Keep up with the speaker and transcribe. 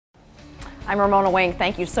I'm Ramona Wing.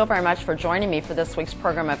 Thank you so very much for joining me for this week's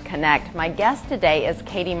program of Connect. My guest today is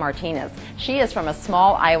Katie Martinez. She is from a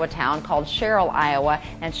small Iowa town called Sherrill, Iowa,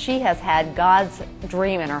 and she has had God's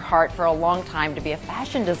dream in her heart for a long time to be a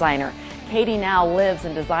fashion designer. Katie now lives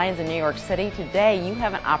and designs in New York City. Today, you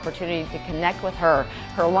have an opportunity to connect with her.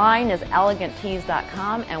 Her line is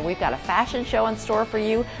Elegantees.com, and we've got a fashion show in store for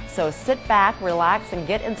you. So sit back, relax, and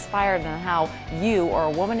get inspired on how you or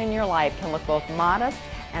a woman in your life can look both modest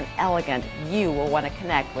and elegant. You will want to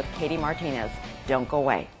connect with Katie Martinez. Don't go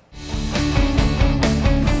away.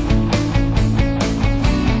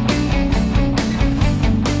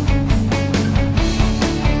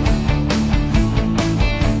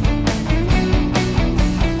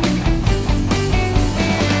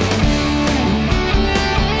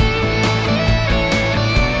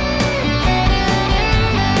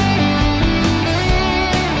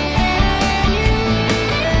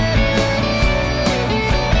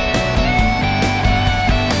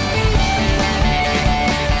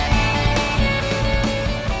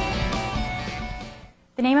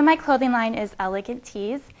 The name of my clothing line is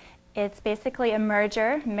Elegantees. It's basically a marriage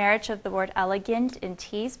of the word elegant and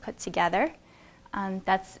tees put together.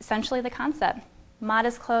 That's essentially the concept.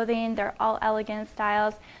 Modest clothing, they're all elegant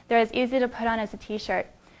styles. They're as easy to put on as a t-shirt.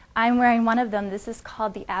 I'm wearing one of them. This is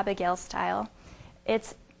called the Abigail style.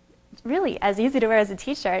 It's really as easy to wear as a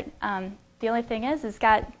t-shirt. The only thing is it's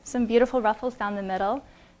got some beautiful ruffles down the middle,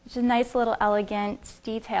 which is a nice little elegant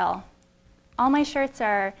detail. All my shirts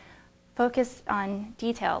are focused on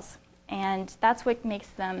details, and that's what makes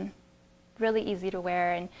them really easy to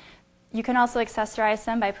wear. And you can also accessorize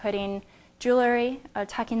them by putting jewelry,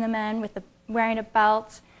 tucking them in with wearing a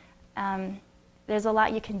belt. There's a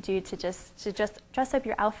lot you can do to just dress up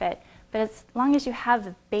your outfit. But as long as you have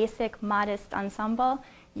the basic modest ensemble,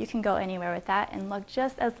 you can go anywhere with that and look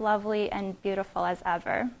just as lovely and beautiful as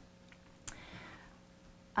ever.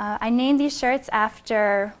 I named these shirts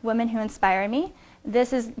after women who inspire me.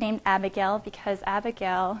 This is named Abigail because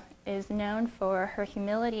Abigail is known for her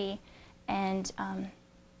humility and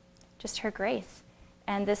just her grace.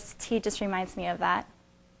 And this tee just reminds me of that.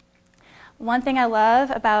 One thing I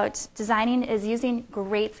love about designing is using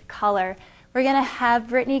great color. We're going to have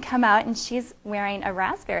Brittany come out, and she's wearing a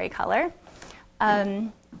raspberry color.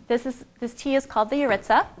 This tee is called the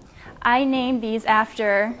Yuritsa. I named these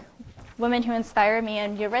after women who inspire me,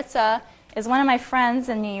 and Yuritsa is one of my friends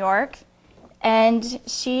in New York. And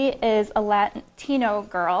she is a Latino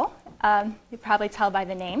girl. You probably tell by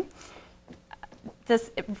the name.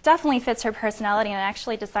 This definitely fits her personality, and I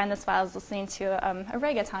actually designed this while I was listening to a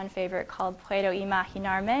reggaeton favorite called Puedo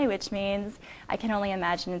Imaginarme, which means I can only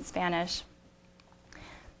imagine in Spanish.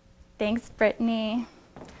 Thanks, Brittany.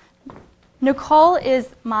 Nicole is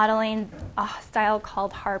modeling a style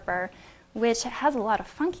called Harper, which has a lot of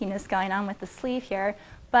funkiness going on with the sleeve here.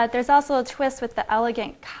 But there's also a twist with the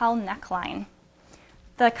elegant cowl neckline.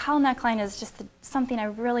 The cowl neckline is just something I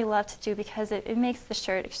really love to do because it makes the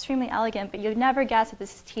shirt extremely elegant, but you never guess that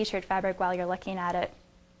this is t-shirt fabric while you're looking at it.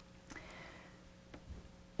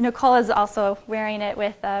 Nicole is also wearing it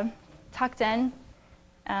with tucked in.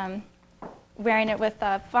 Wearing it with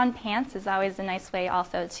fun pants is always a nice way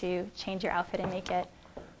also to change your outfit and make it.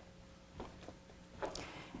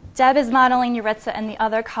 Deb is modeling Yuritsa in the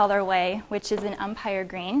other colorway, which is an Empire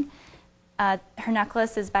Green. Her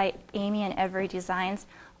necklace is by Amy and Every Designs.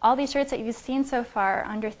 All these shirts that you've seen so far are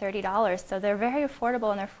under $30, so they're very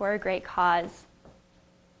affordable and they're for a great cause.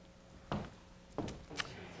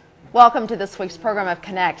 Welcome to this week's program of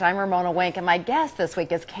Connect. I'm Ramona Wink, and my guest this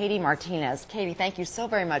week is Katie Martinez. Katie, thank you so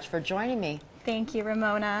very much for joining me. Thank you,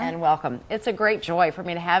 Ramona. And welcome. It's a great joy for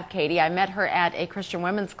me to have Katie. I met her at a Christian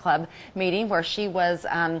Women's Club meeting where she was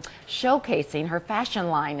showcasing her fashion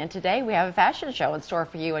line. And today we have a fashion show in store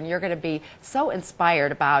for you, and you're going to be so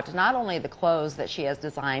inspired about not only the clothes that she has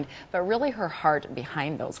designed, but really her heart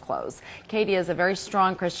behind those clothes. Katie is a very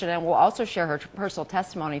strong Christian and will also share her personal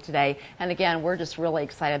testimony today. And again, we're just really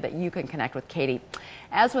excited that you can connect with Katie.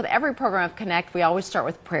 As with every program of Connect, we always start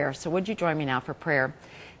with prayer. So would you join me now for prayer?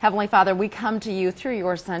 Heavenly Father, we come to you through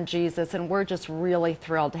your son Jesus, and we're just really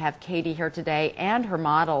thrilled to have Katie here today and her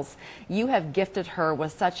models. You have gifted her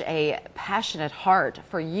with such a passionate heart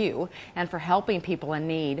for you and for helping people in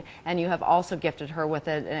need, and you have also gifted her with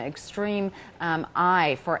an extreme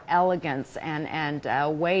eye for elegance and a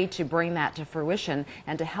way to bring that to fruition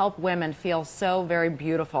and to help women feel so very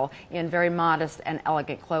beautiful in very modest and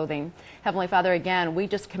elegant clothing. Heavenly Father, again, we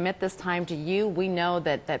just commit this time to you. We know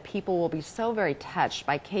that people will be so very touched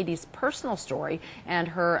by Katie's personal story and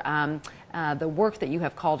her the work that you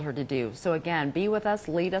have called her to do. So again, be with us,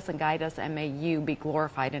 lead us, and guide us, and may you be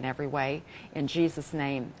glorified in every way. In Jesus'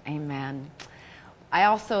 name, amen. I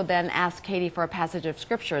also then asked Katie for a passage of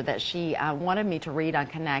scripture that she wanted me to read on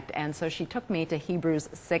Connect, and so she took me to Hebrews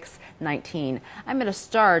 6:19. I'm going to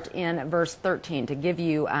start in verse 13 to give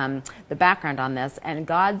you the background on this. And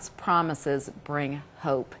God's promises bring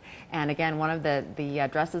hope. And again, one of the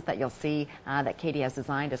dresses that you'll see that Katie has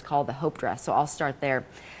designed is called the Hope Dress. So I'll start there.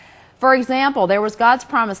 For example, there was God's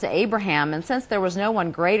promise to Abraham, and since there was no one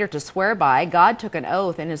greater to swear by, God took an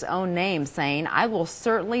oath in his own name, saying, I will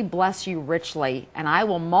certainly bless you richly, and I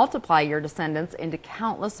will multiply your descendants into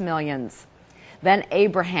countless millions. Then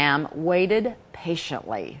Abraham waited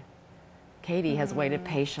patiently. Katie has waited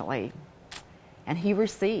patiently, and he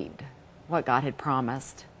received what God had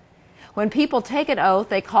promised. When people take an oath,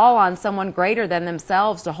 they call on someone greater than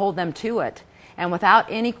themselves to hold them to it, and without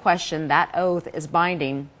any question, that oath is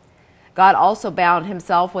binding. God also bound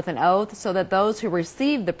himself with an oath so that those who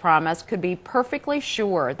received the promise could be perfectly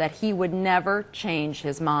sure that he would never change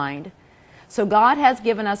his mind. So God has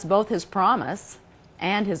given us both his promise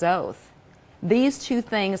and his oath. These two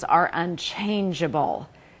things are unchangeable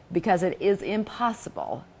because it is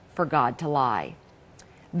impossible for God to lie.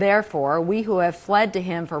 Therefore, we who have fled to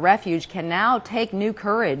him for refuge can now take new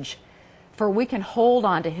courage, for we can hold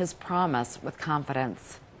on to his promise with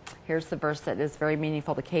confidence. Here's the verse that is very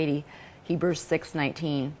meaningful to Katie, Hebrews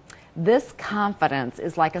 6:19. This confidence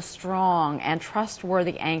is like a strong and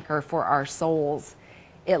trustworthy anchor for our souls.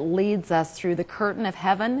 It leads us through the curtain of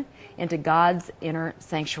heaven into God's inner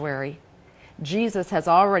sanctuary. Jesus has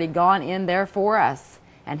already gone in there for us,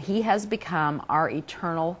 and he has become our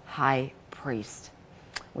eternal high priest.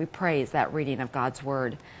 We praise that reading of God's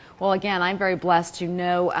word. Well, again, I'm very blessed to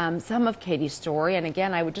know some of Katie's story. And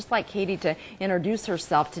again, I would just like Katie to introduce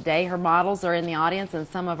herself today. Her models are in the audience and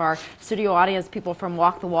some of our studio audience people from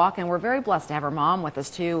Walk the Walk. And we're very blessed to have her mom with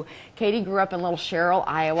us, too. Katie grew up in Little Sherrill,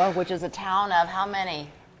 Iowa, which is a town of how many?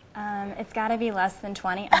 It's got to be less than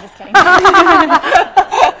 20. I'm just kidding.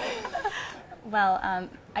 Well,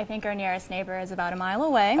 I think our nearest neighbor is about a mile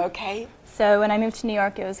away. Okay. So when I moved to New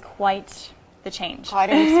York, it was quite the change.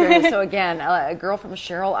 Quite an experience. So again, a girl from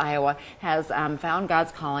Sherrill, Iowa has found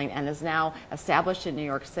God's calling and is now established in New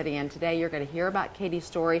York City. And today you're going to hear about Katie's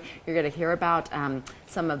story. You're going to hear about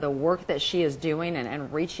some of the work that she is doing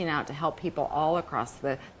and reaching out to help people all across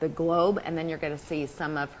the globe. And then you're going to see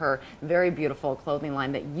some of her very beautiful clothing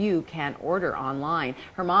line that you can order online.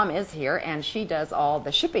 Her mom is here and she does all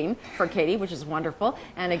the shipping for Katie, which is wonderful.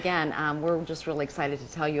 And again, we're just really excited to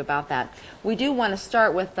tell you about that. We do want to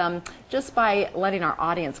start with just by letting our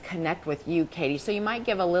audience connect with you, Katie. So you might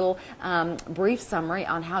give a little brief summary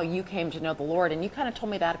on how you came to know the Lord. And you kind of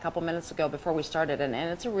told me that a couple minutes ago before we started, and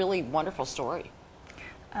it's a really wonderful story.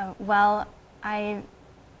 Well, I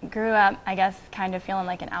grew up, I guess, kind of feeling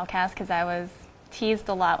like an outcast because I was teased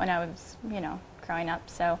a lot when I was, growing up.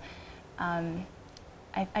 So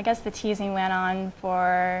I guess the teasing went on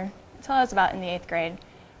until I was about in the 8th grade.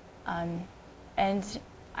 And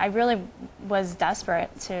I really was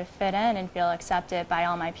desperate to fit in and feel accepted by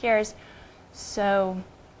all my peers. So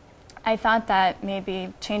I thought that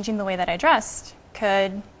maybe changing the way that I dressed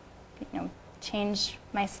could, change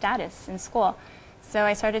my status in school. So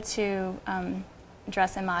I started to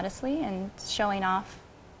dress immodestly and showing off,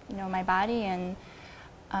 my body. And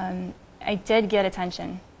I did get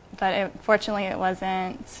attention, but fortunately it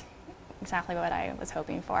wasn't exactly what I was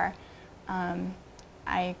hoping for.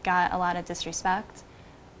 I got a lot of disrespect.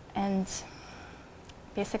 And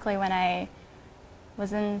basically when I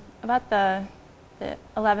was in about the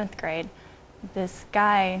 11th grade, this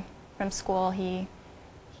guy from school, he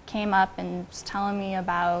came up and was telling me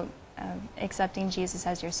about accepting Jesus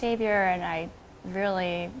as your Savior, and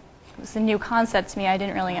it was a new concept to me. I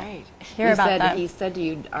didn't really hear about that. He said to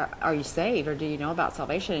you, are you saved, or do you know about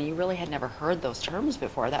salvation? And you really had never heard those terms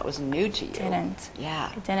before. That was new to you. I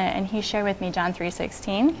didn't. And he shared with me John 3:16.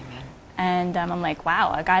 Amen. And I'm like,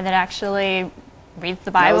 wow, a guy that actually reads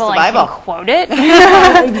the Bible and can quote it.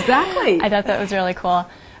 Exactly. I thought that was really cool.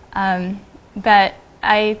 But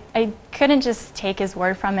I couldn't just take his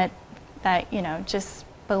word from it that, just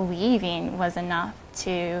believing was enough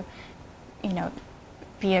to,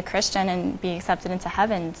 be a Christian and be accepted into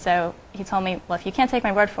heaven. So he told me, well, if you can't take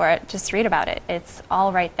my word for it, just read about it. It's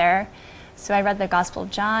all right there. So I read the Gospel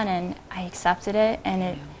of John and I accepted it, and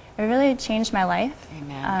it really changed my life.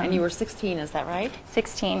 Amen. And you were 16, is that right?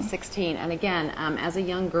 16. 16. And again, as a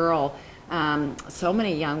young girl, so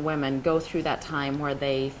many young women go through that time where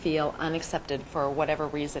they feel unaccepted for whatever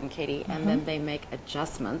reason, Katie, and then they make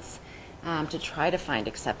adjustments to try to find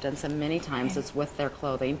acceptance, and many times it's with their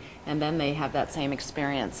clothing, and then they have that same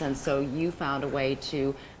experience. And so you found a way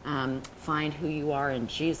to find who you are in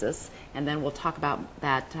Jesus, and then we'll talk about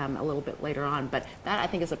that a little bit later on. But that, I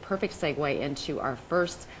think, is a perfect segue into our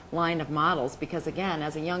first line of models, because again,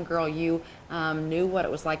 as a young girl, you knew what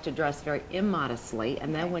it was like to dress very immodestly,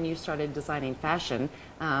 and then when you started designing fashion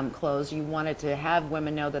clothes, you wanted to have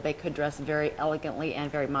women know that they could dress very elegantly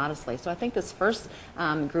and very modestly. So I think this first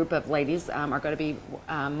group of ladies are going to be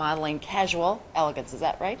modeling casual elegance. Is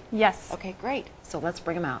that right? Yes. Okay, great. So let's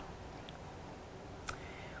bring them out.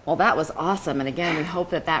 Well, that was awesome, and again, we hope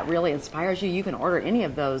that that really inspires you. You can order any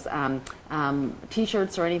of those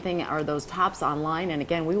T-shirts or anything, or those tops online, and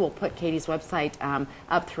again, we will put Katie's website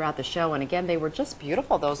up throughout the show, and again, they were just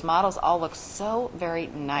beautiful. Those models all look so very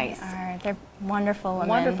nice. They are. They're wonderful women.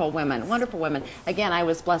 Wonderful women, wonderful women. Again, I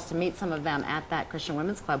was blessed to meet some of them at that Christian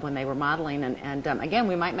Women's Club when they were modeling, and again,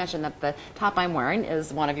 we might mention that the top I'm wearing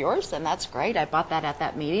is one of yours, and that's great. I bought that at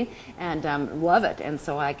that meeting, and love it, and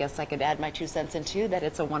so I guess I could add my 2 cents in too, that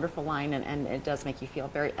it's a wonderful line, and it does make you feel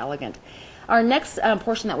very elegant. Our next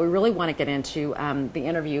portion that we really want to get into the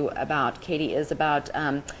interview about, Katie, is about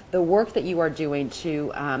the work that you are doing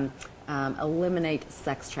to eliminate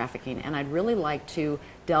sex trafficking, and I'd really like to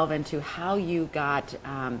delve into how you got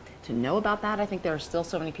to know about that. I think there are still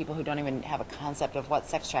so many people who don't even have a concept of what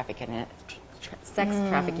sex trafficking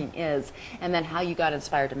is, and then how you got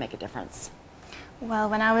inspired to make a difference. Well,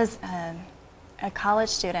 when I was a college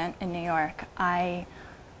student in New York, I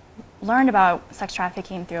learned about sex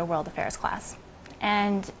trafficking through a world affairs class,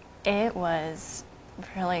 and it was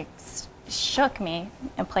really shook me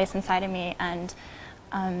a place inside of me, and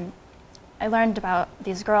I learned about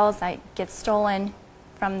these girls that get stolen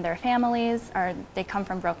from their families, or they come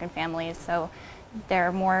from broken families, so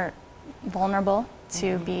they're more vulnerable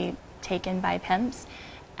to be taken by pimps,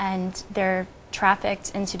 and they're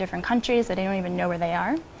trafficked into different countries that they don't even know where they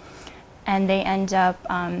are, and they end up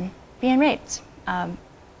being raped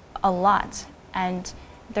a lot, and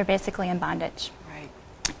they're basically in bondage. Right.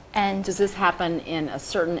 And does this happen in a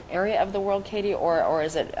certain area of the world, Katie, or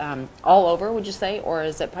is it all over, would you say, or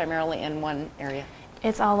is it primarily in one area?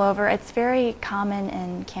 It's all over. It's very common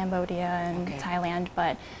in Cambodia and Thailand,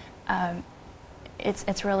 but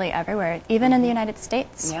it's really everywhere. Even in the United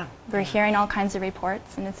States, we're hearing all kinds of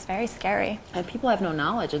reports, and it's very scary. And people have no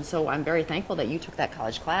knowledge, and so I'm very thankful that you took that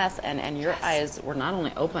college class, and your eyes were not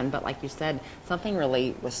only open, but like you said, something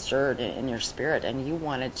really was stirred in your spirit, and you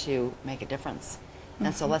wanted to make a difference.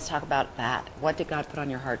 And so let's talk about that. What did God put on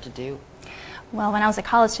your heart to do? Well, when I was a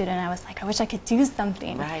college student, I was like, I wish I could do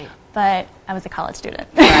something. Right. But I was a college student.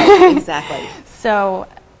 Right, exactly. So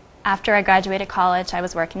after I graduated college, I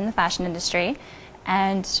was working in the fashion industry,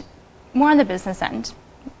 and more on the business end.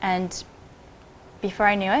 And before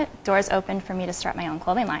I knew it, doors opened for me to start my own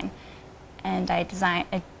clothing line. And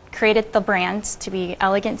I created the brand to be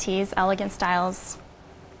Elegantees, elegant styles,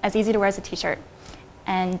 as easy to wear as a t-shirt.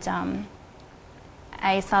 And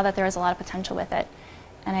I saw that there was a lot of potential with it.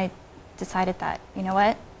 And I decided that, you know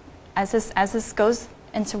what, as this goes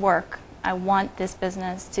into work, I want this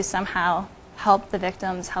business to somehow help the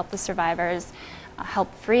victims, help the survivors,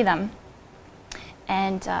 help free them.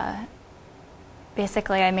 And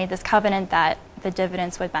basically, I made this covenant that the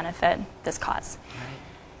dividends would benefit this cause.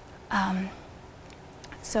 Right.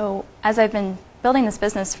 So as I've been building this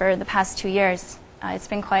business for the past 2 years, it's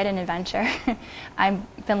been quite an adventure. I've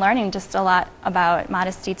been learning just a lot about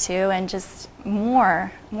modesty too, and just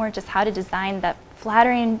more just how to design that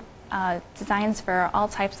flattering designs for all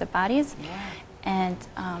types of bodies, and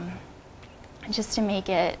just to make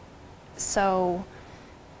it so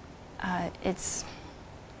it's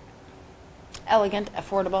elegant,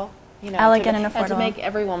 affordable, elegant and affordable, and to make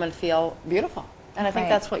every woman feel beautiful. And I think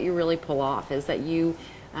that's what you really pull off, is that you,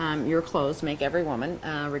 your clothes make every woman,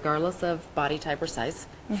 regardless of body type or size,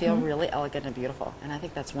 feel really elegant and beautiful. And I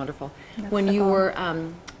think that's wonderful. When you were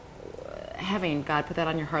having God put that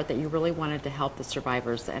on your heart that you really wanted to help the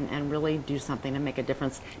survivors and really do something and make a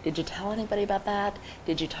difference, did you tell anybody about that?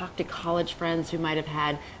 Did you talk to college friends who might have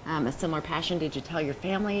had a similar passion? Did you tell your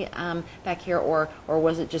family back here, or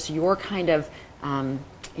was it just your kind of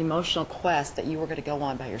emotional quest that you were going to go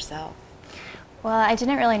on by yourself? Well, I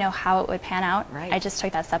didn't really know how it would pan out. Right. I just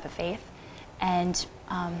took that step of faith. And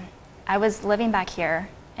I was living back here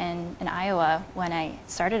in Iowa when I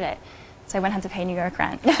started it. So I went and had to pay New York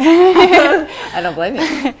rent. I don't blame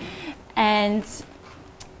you. And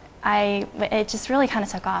it just really kind of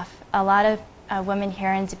took off. A lot of women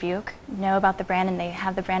here in Dubuque know about the brand, and they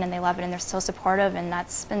have the brand and they love it, and they're so supportive, and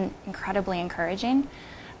that's been incredibly encouraging.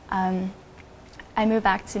 I moved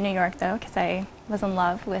back to New York though, because I was in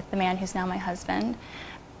love with the man who's now my husband.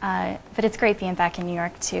 But it's great being back in New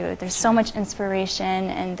York too. There's so much inspiration,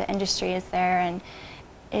 and the industry is there, and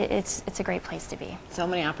it's a great place to be. So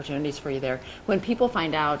many opportunities for you there. When people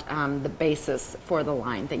find out the basis for the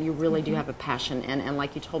line, that you really do have a passion, and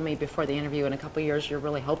like you told me before the interview, in a couple of years you're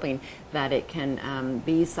really hoping that it can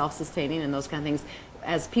be self-sustaining and those kind of things.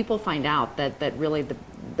 As people find out that really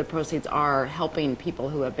the proceeds are helping people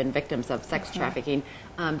who have been victims of sex trafficking,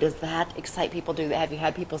 does that excite people? Have you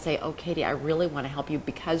had people say, oh, Katie, I really want to help you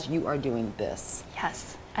because you are doing this?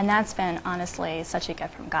 Yes, and that's been honestly such a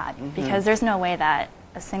gift from God, because there's no way that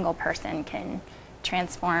a single person can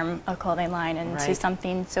transform a clothing line into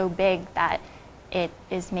something so big that it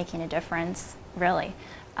is making a difference, really.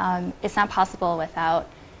 It's not possible without,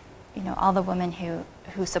 you know, all the women who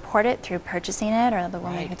support it through purchasing it, or the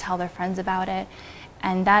women who tell their friends about it.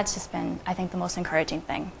 And that's just been, I think, the most encouraging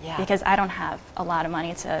thing, because I don't have a lot of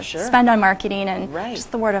money to spend on marketing, and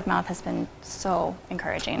just the word of mouth has been so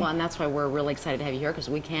encouraging. Well, and that's why we're really excited to have you here, because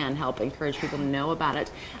we can help encourage people to know about it.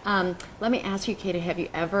 Let me ask you, Katie, have you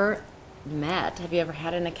ever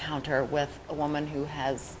had an encounter with a woman who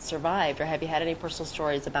has survived, or have you had any personal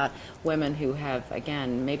stories about women who have,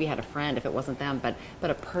 again, maybe had a friend if it wasn't them, but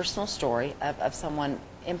a personal story of someone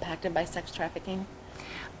impacted by sex trafficking?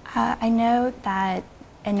 I know that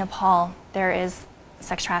in Nepal there is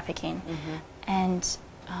sex trafficking, and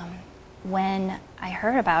when I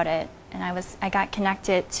heard about it, and I got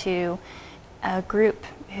connected to a group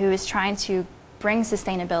who is trying to bring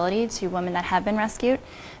sustainability to women that have been rescued.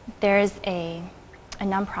 There's a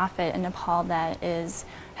nonprofit in Nepal that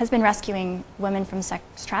has been rescuing women from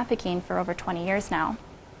sex trafficking for over 20 years now.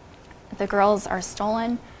 The girls are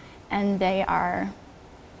stolen, and they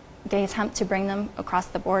attempt to bring them across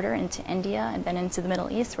the border into India and then into the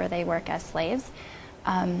Middle East, where they work as slaves.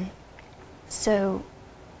 So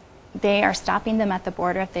they are stopping them at the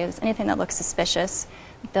border. If there's anything that looks suspicious,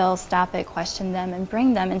 they'll stop it, question them, and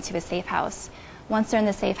bring them into a safe house. Once they're in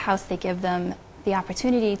the safe house, they give them the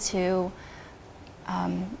opportunity to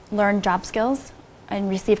learn job skills and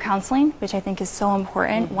receive counseling, which I think is so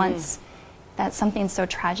important once that something so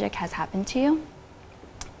tragic has happened to you.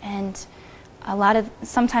 And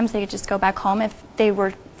sometimes they just go back home if they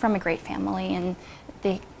were from a great family and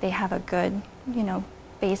they have a good, you know,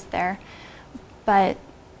 base there. But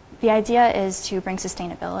the idea is to bring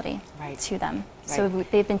sustainability to them. So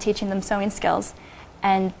they've been teaching them sewing skills.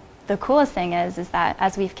 And the coolest thing is that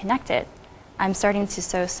as we've connected, I'm starting to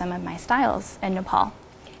sew some of my styles in Nepal.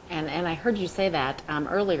 And I heard you say that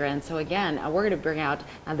earlier, and so again, we're going to bring out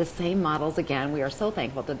the same models again. We are so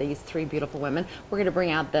thankful to these three beautiful women. We're going to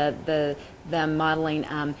bring out the modeling.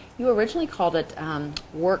 You originally called it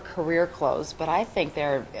work career clothes, but I think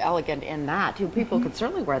they're elegant in that. People could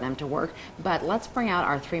certainly wear them to work, but let's bring out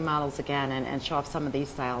our three models again and show off some of these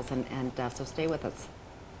styles, and so stay with us.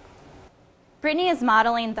 Brittany is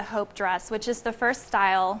modeling the Hope dress, which is the first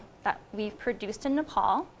style that we've produced in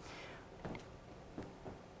Nepal.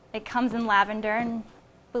 It comes in lavender, and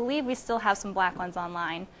I believe we still have some black ones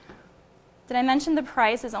online. Did I mention the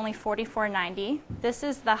price is only $44.90? This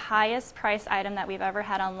is the highest price item that we've ever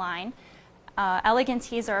had online.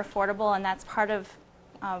 Elegantees are affordable, and that's part of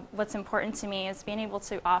what's important to me, is being able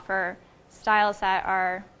to offer styles that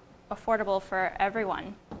are affordable for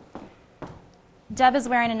everyone. Deb is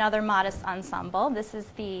wearing another modest ensemble. This is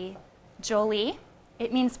the Jolie.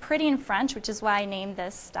 It means pretty in French, which is why I named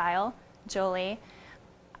this style Jolie.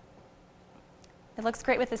 It looks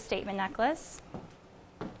great with a statement necklace.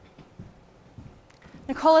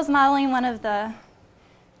 Nicole is modeling one of the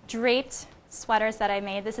draped sweaters that I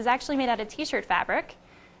made. This is actually made out of t-shirt fabric.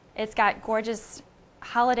 It's got gorgeous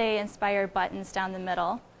holiday-inspired buttons down the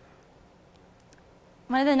middle.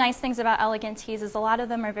 One of the nice things about Elegantees is a lot of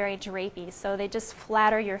them are very drapey, so they just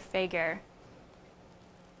flatter your figure.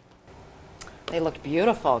 They looked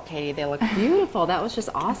beautiful, Katie. They looked beautiful. That was just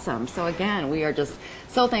awesome. So again, we are just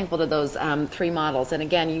so thankful to those three models. And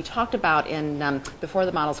again, you talked about before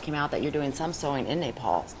the models came out that you're doing some sewing in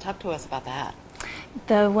Nepal. Talk to us about that.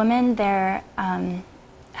 The women there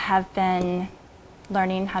have been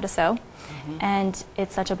learning how to sew, and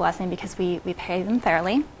it's such a blessing because we pay them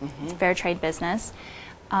fairly. It's a fair trade business.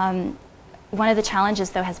 One of the challenges,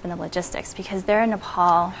 though, has been the logistics, because they're in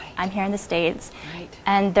Nepal, I'm here in the States,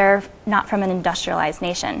 and they're not from an industrialized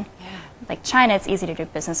nation. Like China, it's easy to do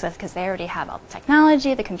business with because they already have all the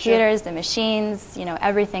technology, the computers, the machines, you know,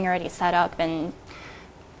 everything already set up, and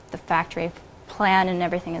the factory plan and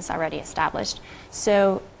everything is already established.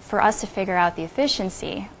 So for us to figure out the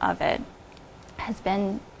efficiency of it has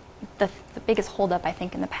been the biggest holdup, I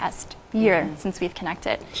think, in the past year since we've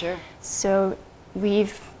connected. So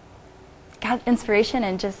we've got inspiration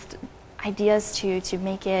and just ideas to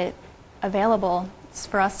make it available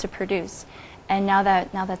for us to produce. And now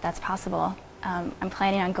that that's possible, I'm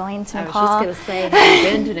planning on going to Nepal. I was just going to say, have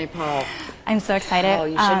you been to Nepal? I'm so excited. Oh,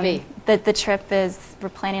 you should be. The trip we're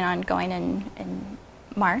planning on going in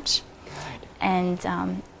March. Good.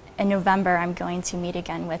 And in November, I'm going to meet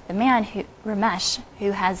again with the man, Ramesh,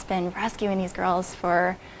 who has been rescuing these girls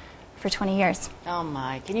for 20 years. Oh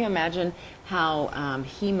my, can you imagine how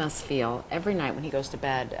he must feel every night when he goes to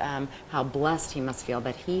bed, how blessed he must feel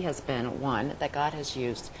that he has been one that God has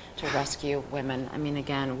used to rescue women. I mean,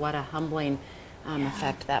 again, what a humbling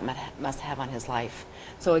effect that must have on his life.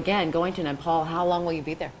 So again, going to Nepal, how long will you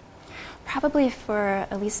be there? Probably for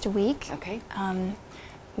at least a week. Okay.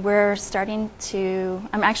 We're starting to,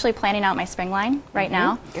 I'm actually planning out my spring line right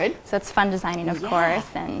now. Good. So it's fun designing, of course,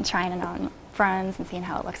 and trying it on friends and seeing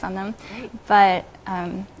how it looks on them. Great. But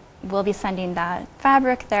we'll be sending that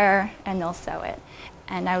fabric there, and they'll sew it.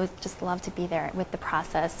 And I would just love to be there with the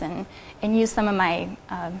process and use some of my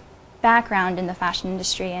background in the fashion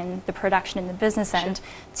industry and the production and the business end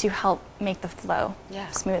to help make the flow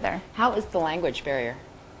smoother. How is the language barrier?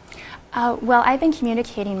 Well, I've been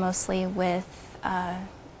communicating mostly with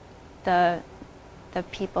the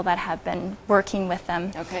people that have been working with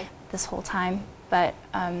them this whole time. But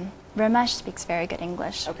Ramesh speaks very good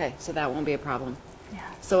English. Okay, so that won't be a problem. Yeah.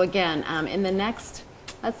 So again, in the next,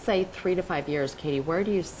 let's say 3 to 5 years, Katie, where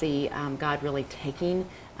do you see God really taking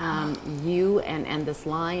you and this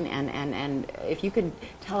line? And if you could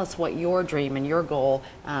tell us what your dream and your goal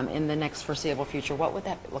in the next foreseeable future, what would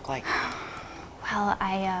that look like? Well,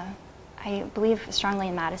 I believe strongly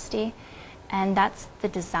in modesty, and that's the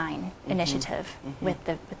design initiative with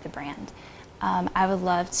the brand. I would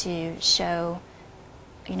love to show,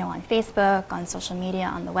 on Facebook, on social media,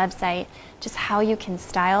 on the website, just how you can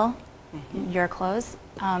style your clothes.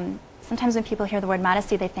 Sometimes when people hear the word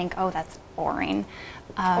modesty, they think, oh, that's boring.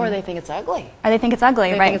 Or they think it's ugly. Or they think it's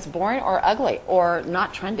ugly, They right? think it's boring or ugly or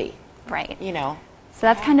not trendy. Right. So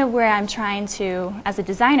that's kind of where I'm trying to, as a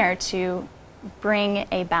designer, to bring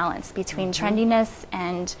a balance between trendiness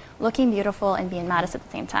and looking beautiful and being modest at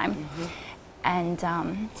the same time. And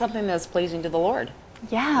something that's pleasing to the Lord.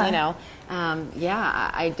 Yeah.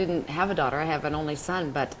 I didn't have a daughter. I have an only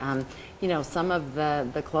son, but some of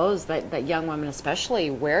the clothes that young women especially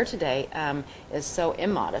wear today is so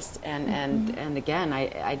immodest. And again,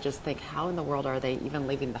 I just think, how in the world are they even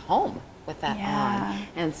leaving the home with that on?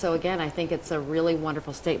 And so again, I think it's a really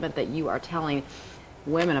wonderful statement that you are telling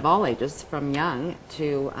women of all ages, from young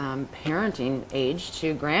to parenting age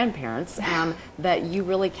to grandparents, that you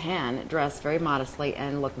really can dress very modestly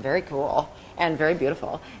and look very cool and very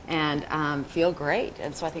beautiful and feel great.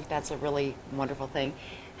 And so I think that's a really wonderful thing.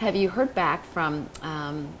 Have you heard back from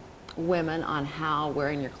women on how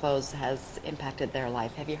wearing your clothes has impacted their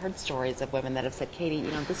life? Have you heard stories of women that have said, Katie,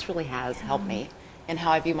 this really has helped me in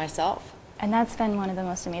how I view myself? And that's been one of the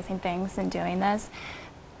most amazing things in doing this.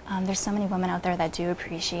 There's so many women out there that do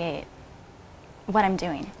appreciate what I'm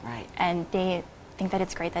doing. Right. And they think that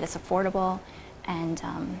it's great, that it's affordable, and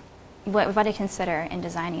what I consider in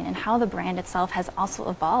designing and how the brand itself has also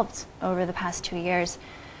evolved over the past 2 years.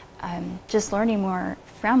 Just learning more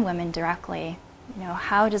from women directly.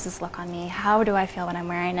 How does this look on me? How do I feel when I'm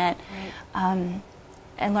wearing it? Right.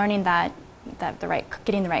 And learning that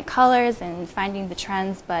getting the right colors and finding the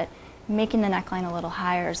trends, but making the neckline a little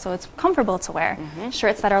higher so it's comfortable to wear.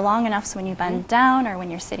 Shirts that are long enough so when you bend down or when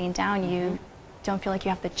you're sitting down, you don't feel like you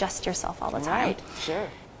have to adjust yourself all the time. Right, sure.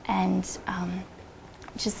 And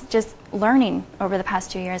just learning over the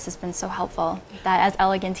past 2 years has been so helpful that as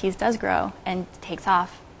Elegantees does grow and takes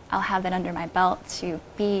off, I'll have it under my belt to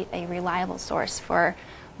be a reliable source for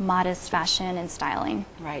modest fashion and styling.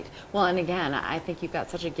 Right. Well, and again, I think you've got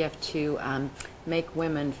such a gift to make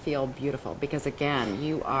women feel beautiful, because again,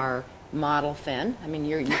 you are model thin. I mean,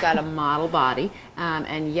 you've got a model body,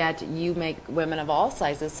 and yet you make women of all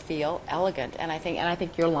sizes feel elegant. And I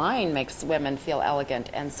think your line makes women feel elegant.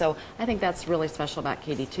 And so I think that's really special about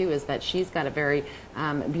Katie too, is that she's got a very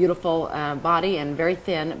beautiful body and very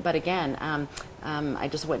thin. But again, I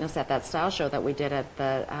just witnessed at that style show that we did at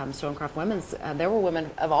the Stonecroft Women's. There were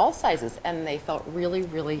women of all sizes, and they felt really,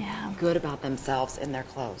 really good about themselves in their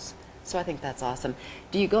clothes. So I think that's awesome.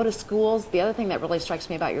 Do you go to schools? The other thing that really strikes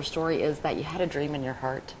me about your story is that you had a dream in your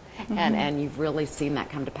heart, and you've really seen that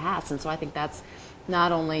come to pass. And so I think that's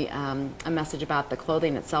not only a message about the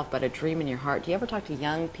clothing itself, but a dream in your heart. Do you ever talk to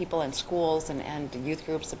young people in schools and youth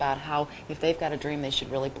groups about how if they've got a dream, they should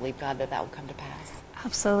really believe God that will come to pass?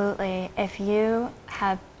 Absolutely. If you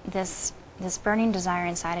have this burning desire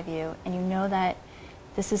inside of you, and you know that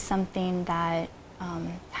this is something that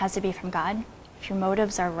has to be from God. If your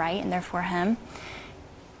motives are right and they're for Him,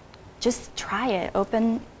 just try it.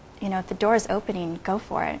 Open, if the door is opening, go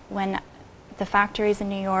for it. When the factories in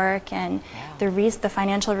New York and the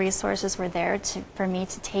financial resources were there for me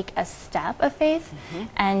to take a step of faith,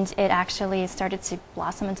 and it actually started to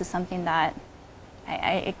blossom into something that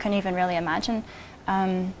I couldn't even really imagine.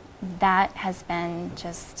 That has been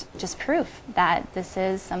just proof that this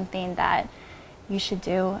is something that you should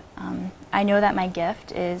do. I know that my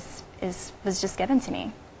gift was just given to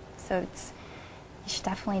me, so you should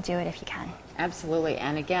definitely do it if you can. Absolutely,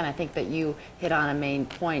 and again, I think that you hit on a main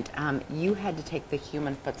point. You had to take the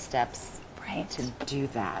human footsteps to do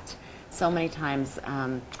that. So many times,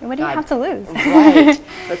 what do you have to lose? Right,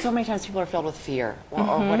 but so many times people are filled with fear or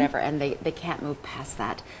whatever, and they can't move past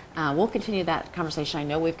that. We'll continue that conversation. I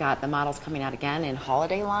know we've got the models coming out again in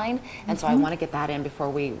holiday line, and so I want to get that in before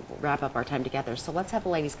we wrap up our time together. So let's have the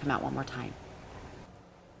ladies come out one more time.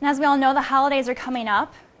 And as we all know, the holidays are coming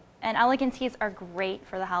up, and Elegantees are great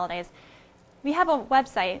for the holidays. We have a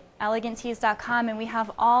website, elegantees.com, and we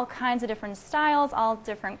have all kinds of different styles, all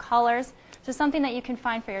different colors, just something that you can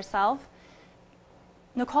find for yourself.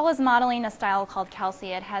 Nicole is modeling a style called Kelsey.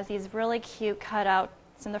 It has these really cute cutouts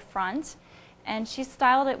in the front, and she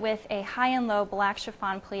styled it with a high and low black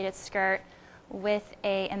chiffon pleated skirt with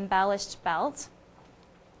a embellished belt.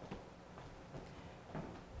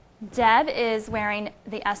 Deb is wearing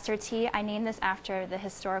the Esther tee. I named this after the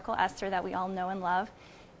historical Esther that we all know and love.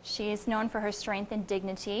 She is known for her strength and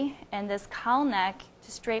dignity, and this cowl neck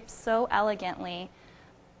just drapes so elegantly,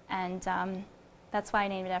 and that's why I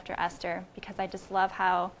named it after Esther, because I just love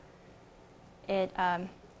how it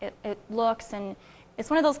looks, and it's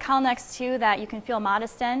one of those cowl necks too that you can feel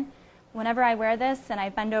modest in. Whenever I wear this and I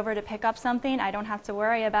bend over to pick up something, I don't have to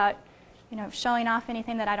worry about showing off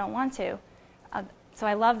anything that I don't want to. So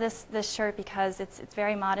I love this shirt because it's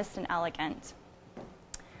very modest and elegant.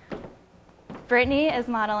 Brittany is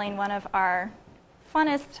modeling one of our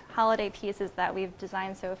funnest holiday pieces that we've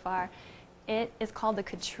designed so far. It is called the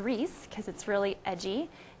Catrice because it's really edgy,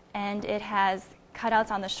 and it has cutouts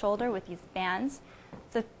on the shoulder with these bands.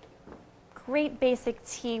 It's a great basic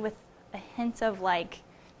tee with a hint of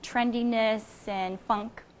trendiness and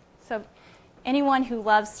funk. So anyone who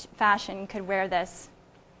loves fashion could wear this.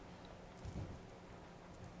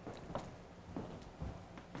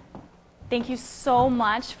 Thank you so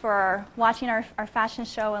much for watching our fashion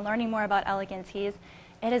show and learning more about Elegantees.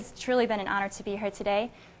 It has truly been an honor to be here today.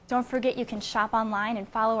 Don't forget you can shop online and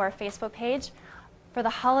follow our Facebook page. For the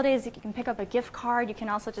holidays, you can pick up a gift card. You can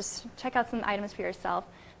also just check out some items for yourself.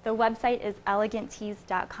 The website is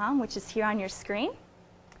elegantees.com, which is here on your screen.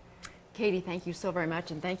 Katie, thank you so very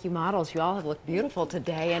much, and thank you, models. You all have looked beautiful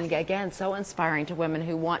today, and again, so inspiring to women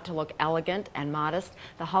who want to look elegant and modest.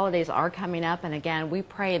 The holidays are coming up, and again, we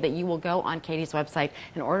pray that you will go on Katie's website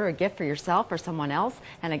and order a gift for yourself or someone else.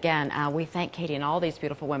 And again, we thank Katie and all these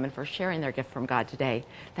beautiful women for sharing their gift from God today.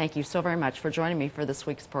 Thank you so very much for joining me for this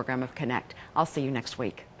week's program of Connect. I'll see you next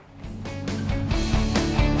week.